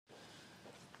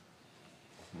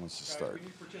wants to start? We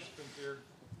need participants here.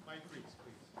 Mike Reese,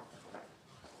 please.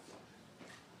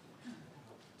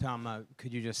 Tom,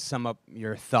 could you just sum up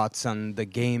your thoughts on the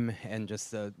game and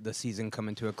just the season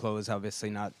coming to a close? Obviously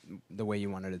not the way you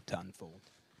wanted it to unfold.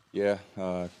 Yeah,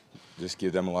 just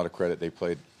give them a lot of credit. They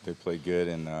played good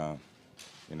and,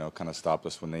 kind of stopped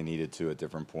us when they needed to at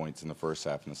different points in the first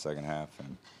half and the second half,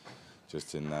 and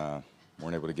just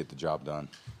weren't able to get the job done.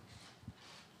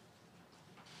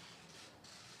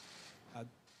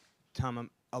 Tom,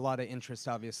 a lot of interest,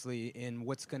 obviously, in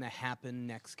what's going to happen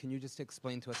next. Can you just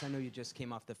explain to us? I know you just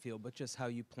came off the field, but just how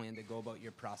you plan to go about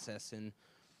your process in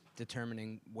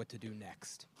determining what to do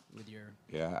next with your.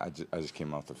 Yeah, I just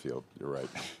came off the field. You're right.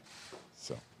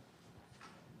 So.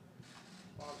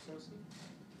 Bob Sosey.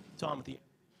 Tom, at the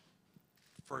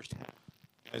first half,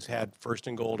 you guys had first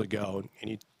and goal to go,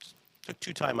 and you took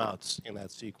 2 timeouts in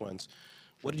that sequence.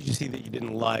 What did you see that you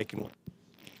didn't like, and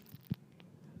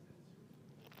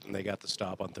they got the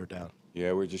stop on third down?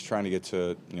 Yeah, we're just trying to get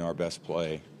to our best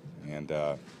play, and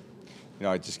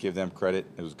I just give them credit.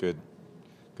 It was good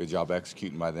job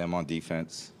executing by them on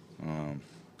defense.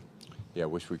 I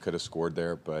wish we could have scored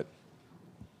there, but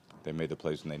they made the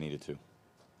plays when they needed to.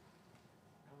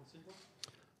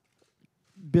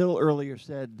 Bill earlier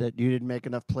said that you didn't make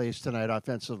enough plays tonight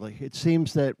offensively. It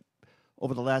seems that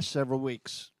over the last several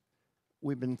weeks,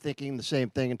 we've been thinking the same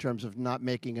thing in terms of not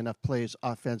making enough plays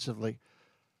offensively.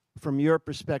 From your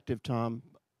perspective, Tom,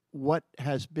 what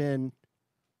has been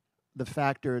the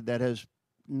factor that has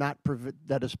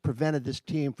prevented this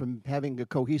team from having a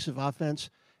cohesive offense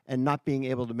and not being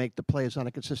able to make the plays on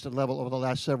a consistent level over the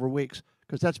last several weeks?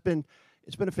 Because it's been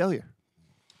a failure.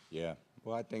 Yeah.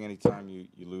 Well, I think anytime you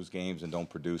lose games and don't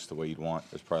produce the way you'd want,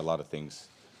 there's probably a lot of things.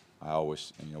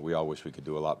 We all wish we could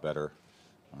do a lot better.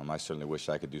 I certainly wish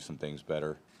I could do some things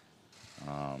better,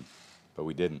 but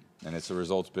we didn't. And it's a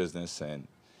results business, and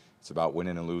it's about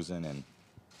winning and losing. And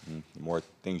the more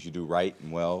things you do right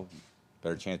and well,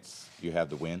 better chance you have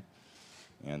to win.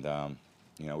 And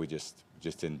we just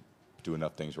didn't do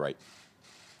enough things right.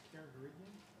 Karen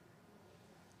Guregian.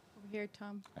 Over here,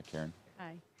 Tom. Hi, Karen.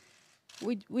 Hi.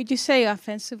 Would you say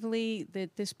offensively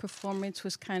that this performance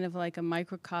was kind of like a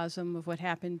microcosm of what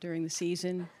happened during the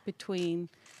season between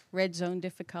red zone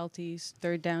difficulties,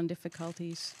 third down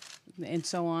difficulties, and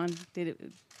so on? Did it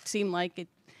seem like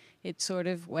it sort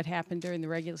of what happened during the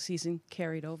regular season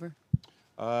carried over?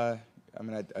 I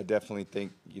definitely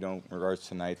think, in regards to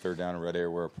tonight, third down and red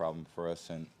area were a problem for us,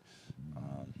 and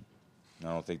I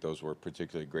don't think those were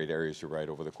particularly great areas, you're right,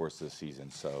 over the course of the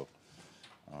season. So,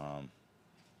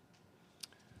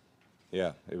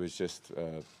 it was just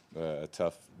a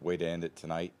tough way to end it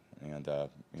tonight. And,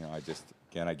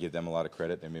 I give them a lot of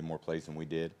credit. They made more plays than we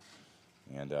did.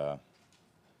 And, if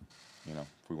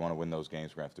we want to win those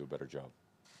games, we're going to have to do a better job.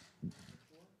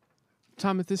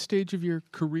 Tom, at this stage of your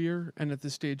career and at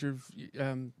this stage of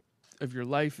your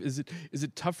life, is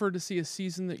it tougher to see a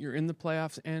season that you're in the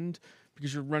playoffs end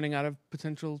because you're running out of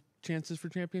potential chances for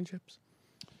championships?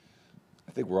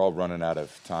 I think we're all running out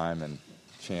of time and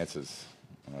chances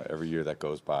every year that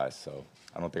goes by. So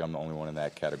I don't think I'm the only one in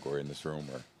that category in this room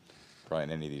or probably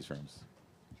in any of these rooms.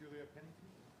 Julia Pennington.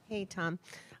 Hey, Tom.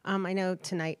 I know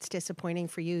tonight's disappointing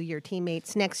for you, your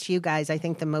teammates. Next to you guys, I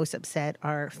think the most upset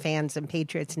are fans and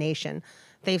Patriots Nation.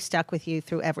 They've stuck with you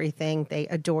through everything. They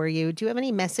adore you. Do you have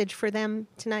any message for them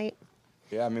tonight?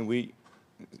 Yeah, we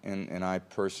and I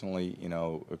personally,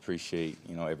 appreciate,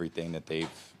 everything that they've,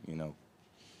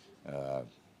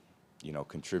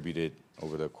 contributed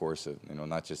over the course of,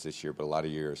 not just this year, but a lot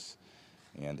of years.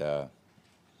 And,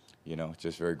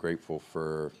 just very grateful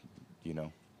for,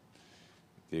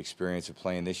 the experience of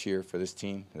playing this year for this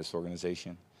team, this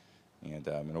organization, and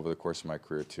over the course of my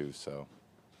career too. So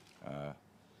I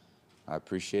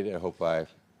appreciate it. I hope I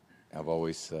have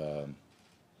always,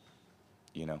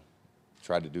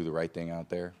 tried to do the right thing out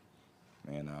there.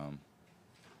 And,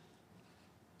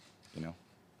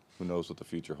 who knows what the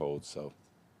future holds. So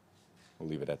we'll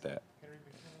leave it at that. Henry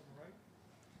McKinnon on the right.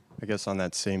 I guess on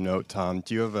that same note, Tom,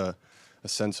 do you have a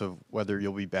sense of whether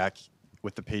you'll be back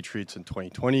with the Patriots in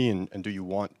 2020, and do you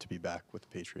want to be back with the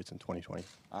Patriots in 2020?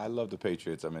 I love the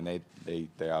Patriots.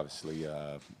 They obviously,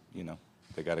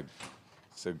 they got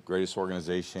it's the greatest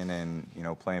organization, and,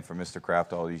 playing for Mr.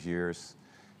 Kraft all these years,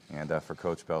 and for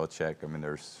Coach Belichick,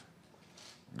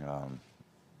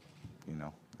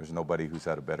 there's nobody who's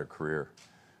had a better career,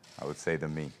 I would say,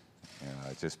 than me,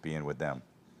 just being with them.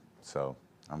 So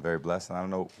I'm very blessed, and I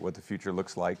don't know what the future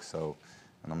looks like,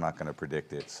 and I'm not going to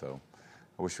predict it. So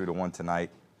I wish we'd have won tonight,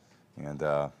 and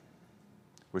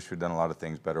wish we'd done a lot of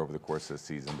things better over the course of the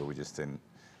season, but we just didn't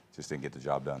get the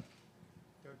job done.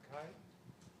 Doug Kyed.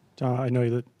 Tom, I know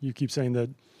that you keep saying that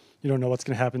you don't know what's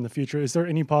going to happen in the future. Is there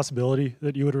any possibility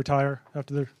that you would retire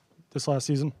after this last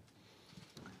season?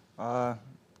 I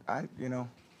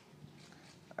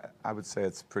would say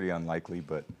it's pretty unlikely,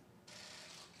 but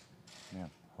yeah,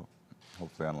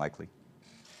 hopefully unlikely.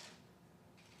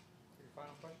 Your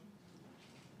final question?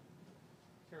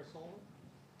 Kara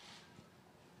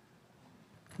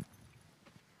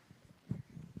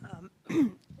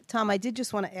Sullivan? Tom, I did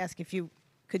just want to ask if you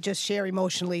could just share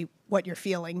emotionally what you're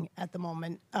feeling at the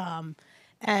moment.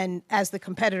 And as the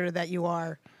competitor that you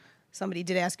are, somebody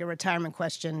did ask a retirement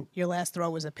question. Your last throw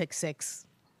was a pick six.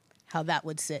 How that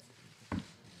would sit? So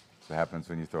it happens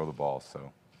when you throw the ball. So,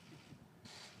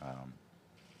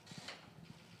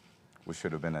 which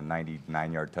should have been a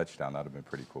 99-yard touchdown. That would have been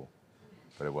pretty cool,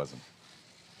 but it wasn't.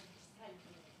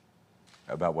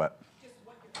 About what? Just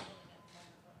what you're feeling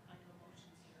on your emotions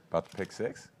here. About the pick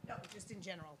six? No, just in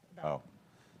general. Oh.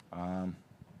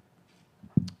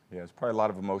 Yeah, it's probably a lot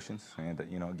of emotions, and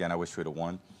again, I wish we'd have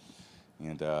won,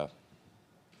 and yeah,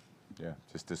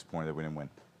 just disappointed that we didn't win.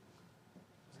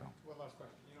 So. One last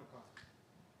question. Connor.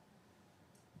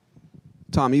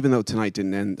 Tom, even though tonight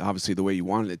didn't end obviously the way you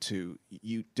wanted it to,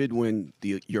 you did win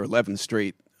your 11th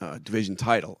straight division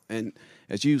title, and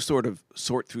as you sort of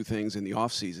sort through things in the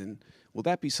offseason, will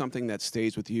that be something that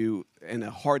stays with you and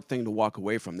a hard thing to walk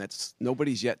away from? That's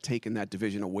nobody's yet taken that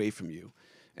division away from you,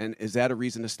 and is that a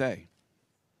reason to stay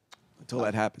until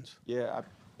that happens? Yeah,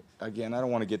 again, I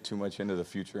don't want to get too much into the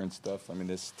future and stuff. I mean,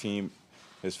 this team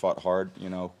has fought hard.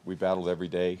 We battled every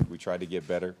day. We tried to get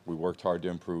better. We worked hard to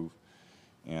improve,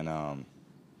 and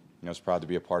it's proud to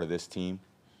be a part of this team,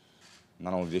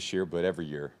 not only this year but every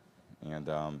year. And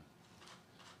I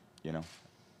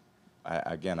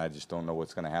just don't know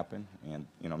what's going to happen, and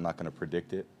I'm not going to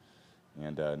predict it.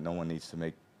 And no one needs to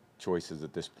make choices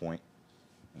at this point.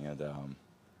 And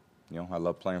I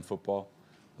love playing football.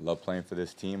 I love playing for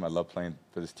this team. I love playing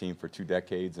for this team for 2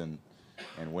 decades and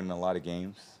winning a lot of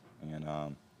games. And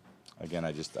again,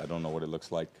 I don't know what it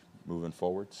looks like moving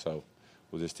forward. So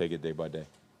we'll just take it day by day.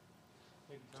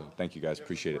 So thank you guys.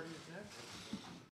 Appreciate it.